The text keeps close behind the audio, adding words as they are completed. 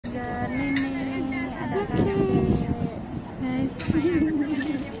ada nenek, ada kakek, guys.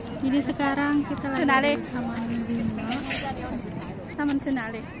 Jadi sekarang kita lagi di Taman Bunga, Taman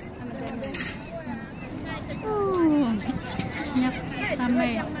Senalik. Banyak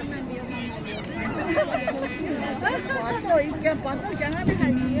ramai.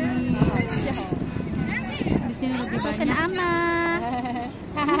 Di sini lebih banyak. Ama.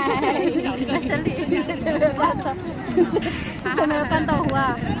 Hai.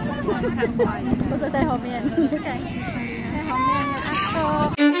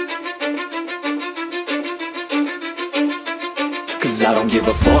 Cause I don't give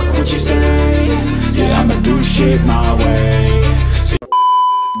a fuck what you say. Yeah, I'ma do shit my way.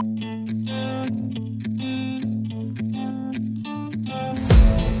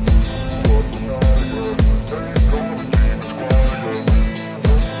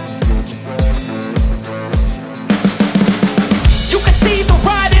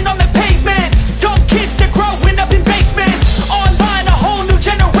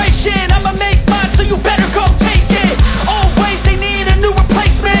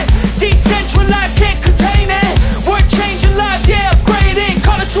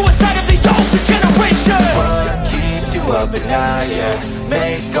 At night, yeah,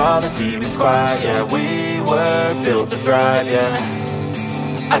 make all the demons quiet, yeah, we were built to thrive, yeah,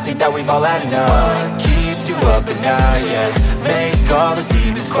 I think that we've all had enough. What keeps you up at night, yeah, make all the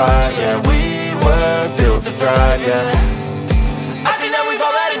demons quiet, yeah, we were built to thrive, yeah, I think that we've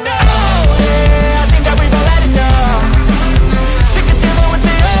all had enough. Oh, yeah, I think that we've all had enough. Sick of dealing with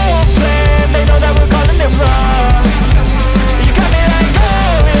the old plan, they know that we're calling it wrong. You got me like,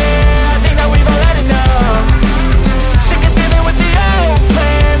 oh yeah, I think that we've all had enough.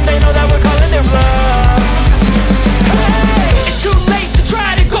 They know that we're calling it love. Hey, it's too late to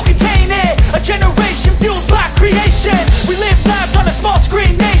try to go contain it. A generation fueled by creation. We live lives on a small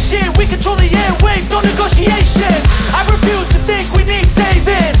screen nation. We control the airwaves, no negotiation. I refuse to think we need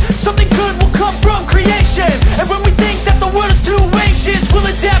saving. Something good will come from creation. And when we think that the world is too anxious, we'll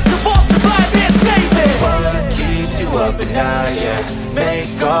adapt, evolve, survive and save it. What keeps you up at night, yeah,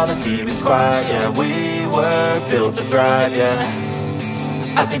 make all the demons quiet, yeah, we were built to thrive, yeah,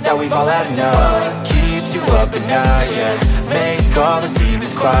 I think that we've all had enough. What keeps you up at night, yeah, make all the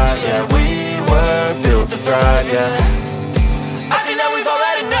demons quiet, yeah, we were built to thrive, yeah, I think that we've all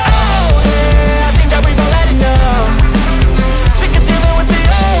had enough. Oh, yeah, I think that we've all had enough. Sick of dealing with the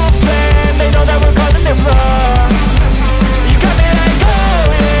old plan, they know that we're calling it wrong. You got me like,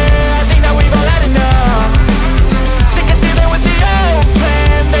 oh yeah, I think that we've all had enough. Sick of dealing with the old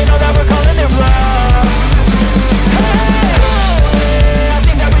plan, they know that we're calling it wrong.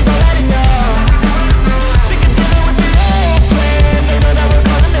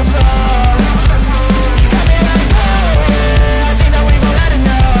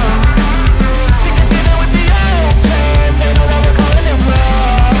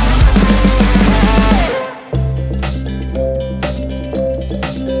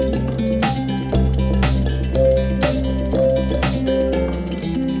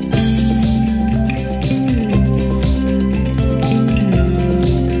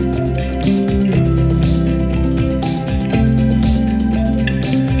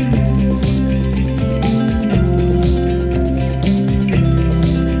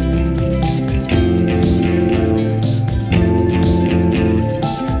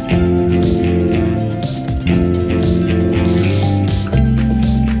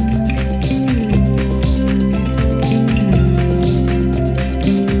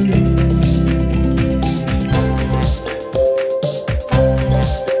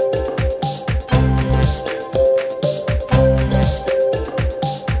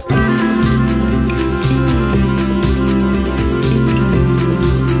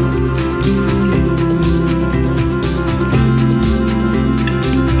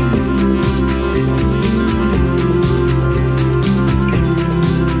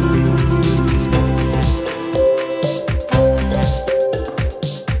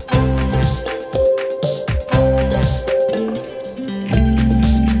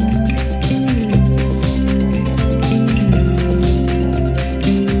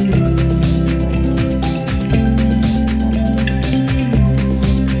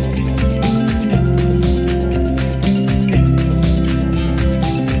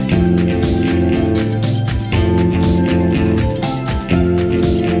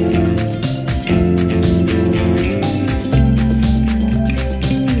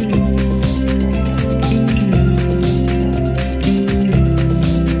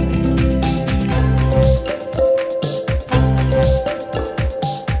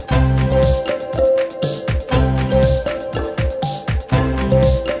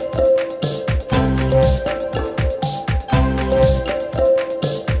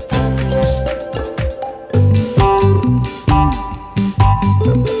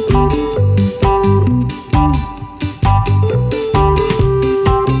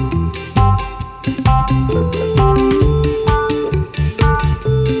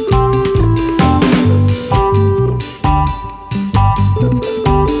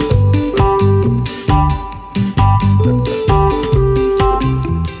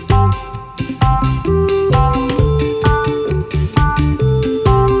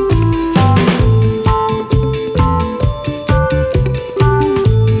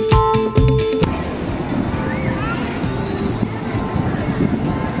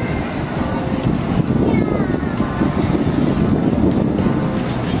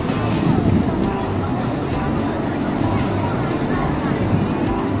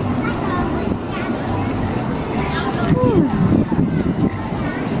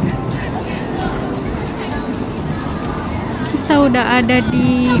 sudah ada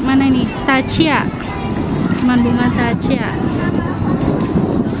di mana nih? Dajia. Taman bunga Dajia.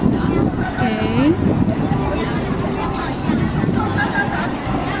 Oke.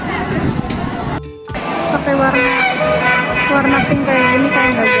 Pakai warna pink kayak gini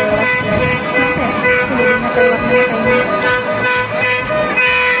kayak nggak jelas ya. Kenapa ya? Jadinya kayak warnanya kayak gini.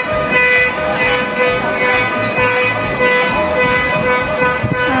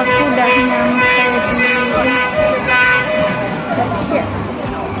 Aku udah nyampe di Dajia.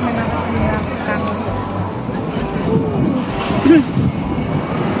 Memperkenalkan.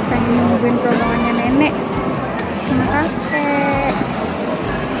 Lagi nungguin rombongannya nenek sama kakek.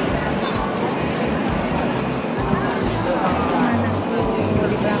 Mana tuh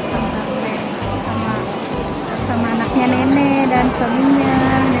di belakang kakek sama anaknya nenek dan suaminya.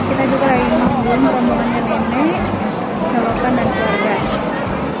 Dan kita juga lagi nungguin rombongannya nenek, Selokan dan keluarganya.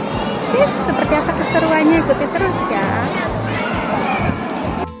 Seperti apa keseruannya, ikuti terus ya.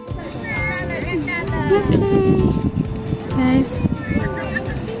 Guys,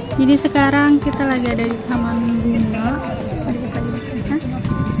 jadi sekarang kita lagi ada di Taman Bunga.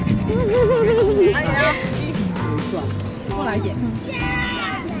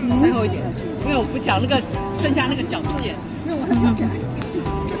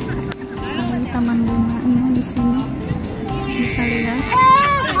 Taman bunganya di sini bisa lihat.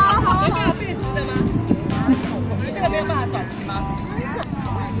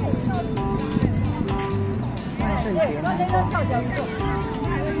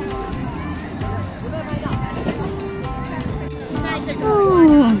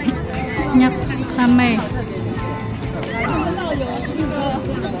 Banyak ramai.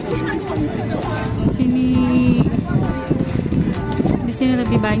 Di sini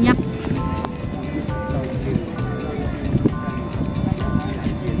lebih banyak.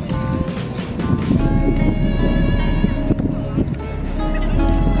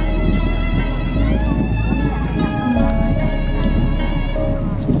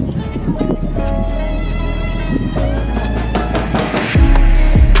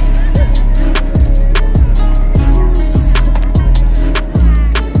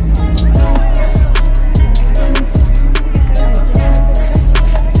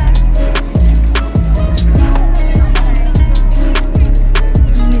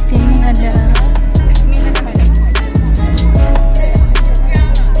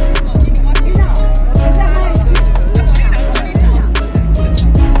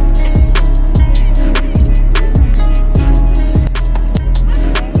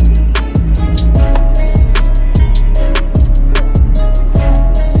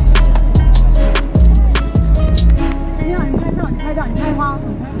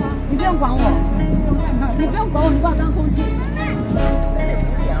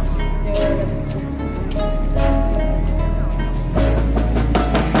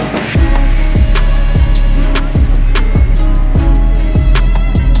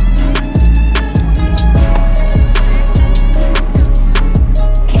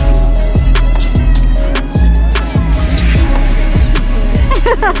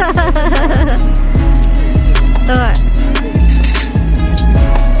 Tuh.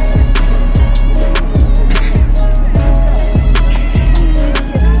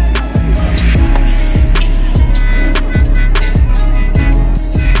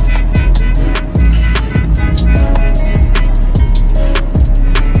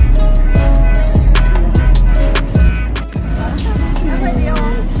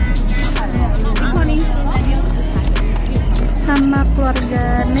 Sama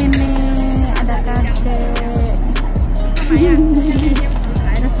keluarga nenek, ada kakek.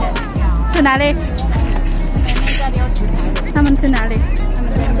 Sunale. Taman Sunale.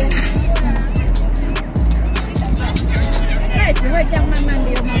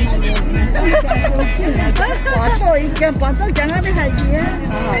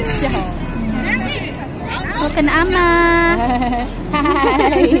 Makan ama.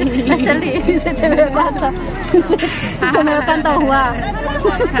 Hai. Celi, saya makan. Saya makan tahu.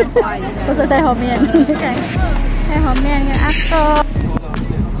 Terus saya homian. Saya homian ya aku.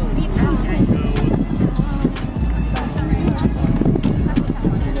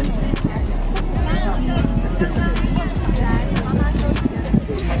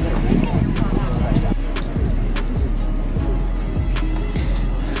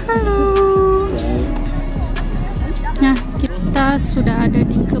 Nah, kita sudah ada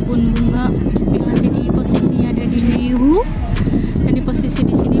di kebun bunga. Jadi posisinya ada di Neihu. Dan di posisi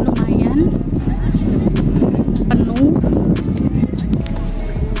di sini lumayan penuh.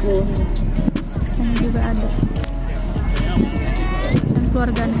 Ini juga ada. Dan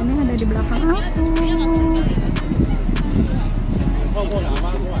keluarga nenek ada di belakang aku.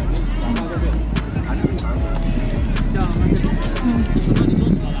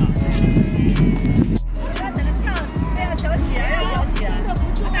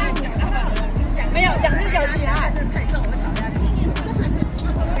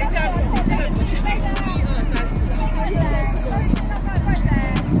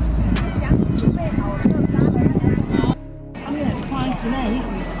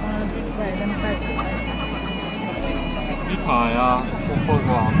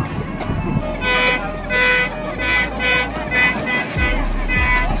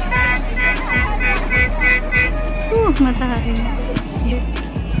 Matahari.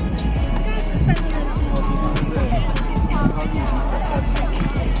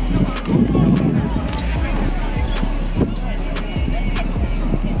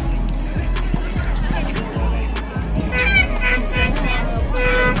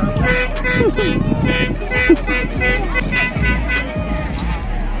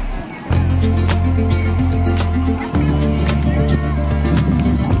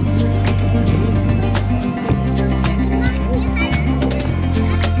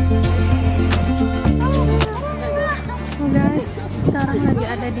 Sekarang lagi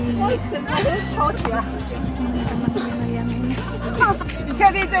ada di teman-teman yang ini. 你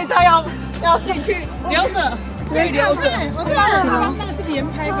确定这一招要进去留着？可以留着。我看那是连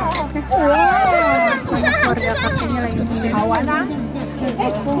拍吧。Wow, keluarga kakeknya lagi ini. 好玩啊！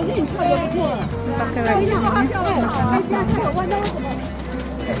 Pakai lagi ini.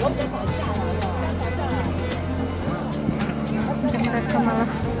 Mereka malah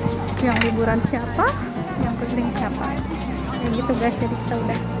yang liburan siapa, yang keliling siapa. Kayak gitu guys, jadi kita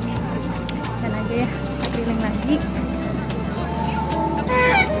udah dan aja ya, keliling lagi.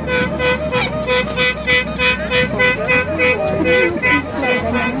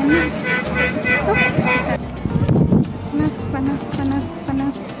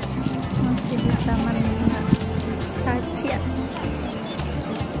 Panas masih di Taman Dajia.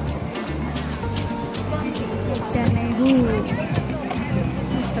 Dajia Neihu.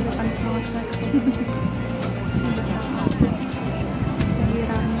 Tapi panas banget guys. Jadi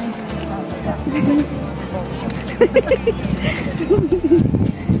ramai.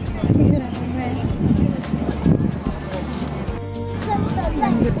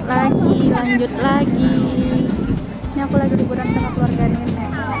 Lanjut lagi. Ini aku lagi liburan sama keluarga nenek.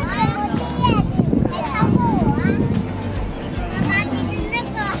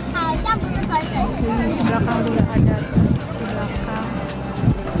 Di belakang juga ada, di belakang.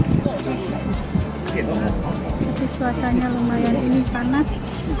 Tapi cuacanya lumayan ini panas.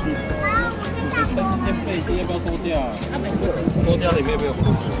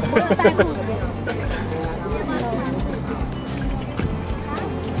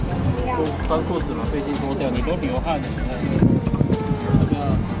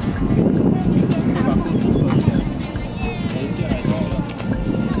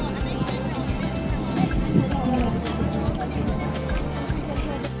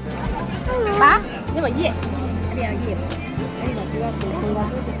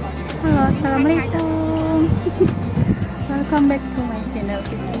 Halo, assalamualaikum. Welcome back to my channel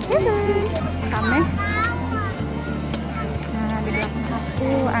Fitri. Hellen. Nah, di belakang aku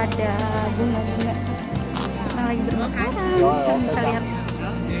ada bunga-bunga yang lagi bermekaran. Kita lihat.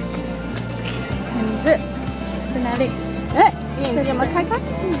 Benari. Ini dia makan kan?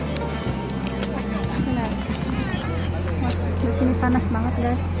 Benar. Di sini panas banget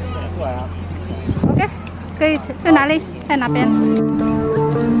guys. Oke, ke nari. Enakin.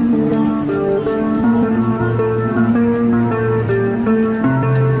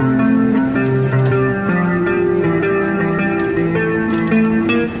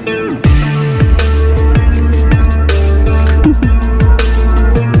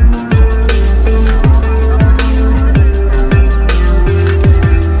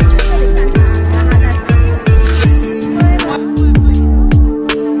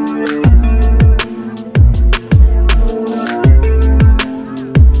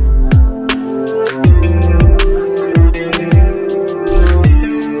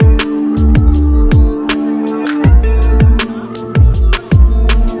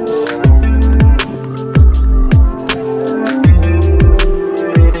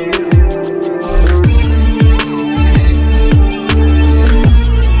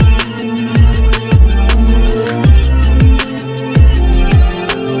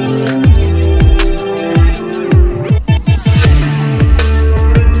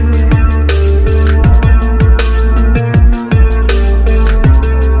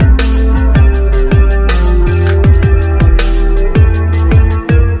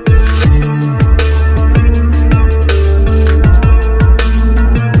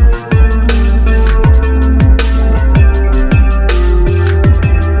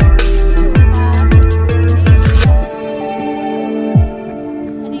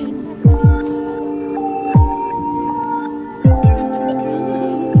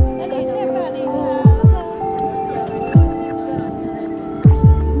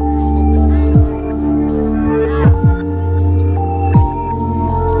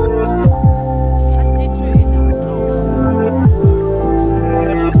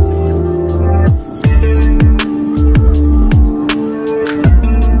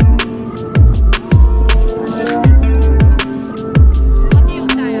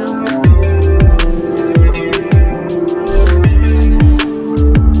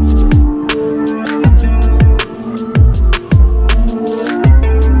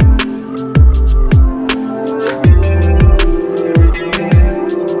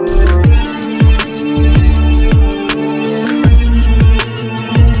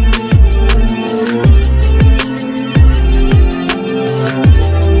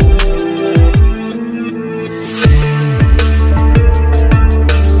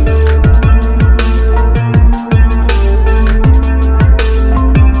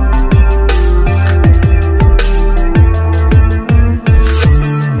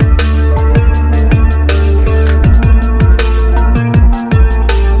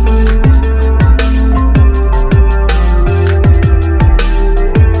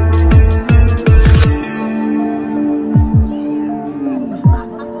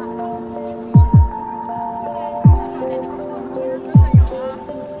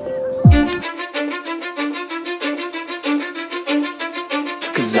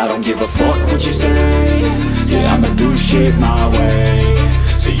 Cause I don't give a fuck what you say. Yeah, I'ma do shit my way.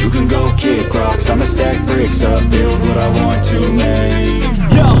 So you can go kick rocks, I'ma stack bricks up, build what I want to make.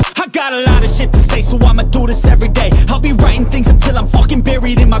 Yo, I got a lot of shit to say, so I'ma do this every day. I'll be writing things until I'm fucking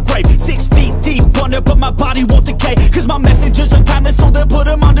buried in my grave. 6 feet deep under, but my body won't decay. Cause my messages are timeless, so they'll put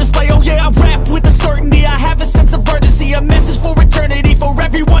them on display. Oh yeah, I rap with a certainty, I have a sense of urgency. A message for eternity, for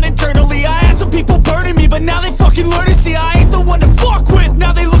everyone internally. I had some people burning me, but now they fucking learn to see I ain't the one to fuck with,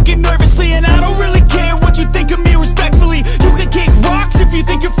 now they looking nervously. And I don't really care what you think of me, respectfully. You can kick rocks if you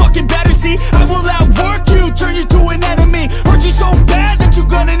think you're fucking better, see. I will outwork you, turn you to an enemy. Hurt you so bad that you're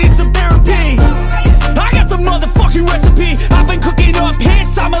gonna need some therapy. I got the motherfucking recipe. I've been cooking up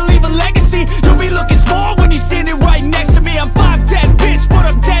hits, I'ma leave a legacy. You'll be looking small when you're standing right next to me. I'm 5'10", bitch, but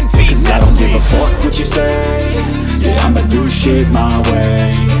I'm 10 feet. Cause I don't give a fuck what you say. Yeah, I'ma do shit my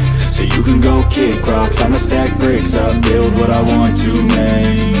way. So you can go kick rocks, I'ma stack bricks up, build what I want to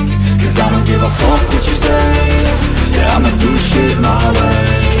make. Cause I don't give a fuck what you say. Yeah, I'ma do shit my way.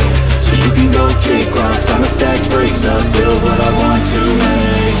 So you can go kick rocks, I'ma stack bricks up, build what I want to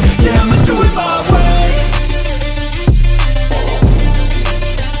make.